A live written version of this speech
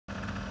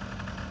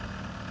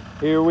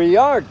Here we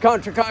are at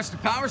Contra Costa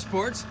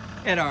Powersports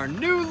at our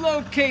new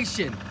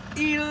location,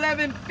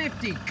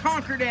 1150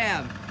 Concord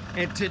Ave.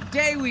 And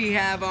today we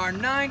have our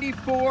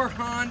 94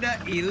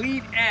 Honda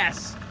Elite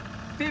S.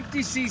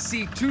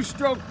 50cc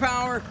two-stroke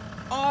power,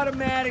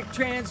 automatic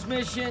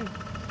transmission,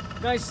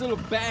 nice little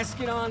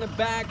basket on the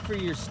back for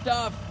your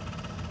stuff.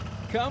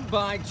 Come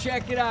by,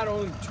 check it out.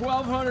 Only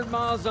 1,200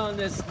 miles on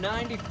this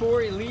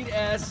 94 Elite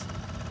S.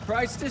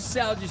 Price to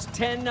sell just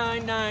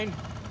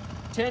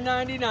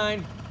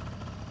 $10.99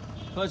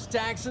 plus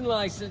tax and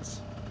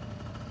license.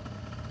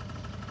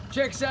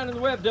 Check us out on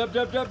the web,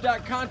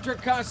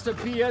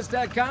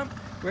 www.contracostaps.com,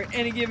 where at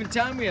any given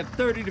time we have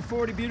 30 to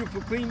 40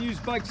 beautiful clean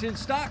used bikes in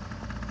stock.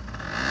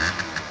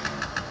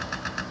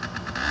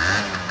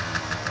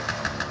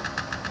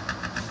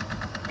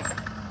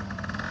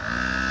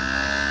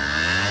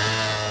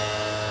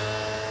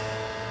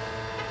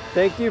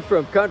 Thank you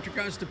from Contra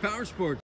Costa Powersports.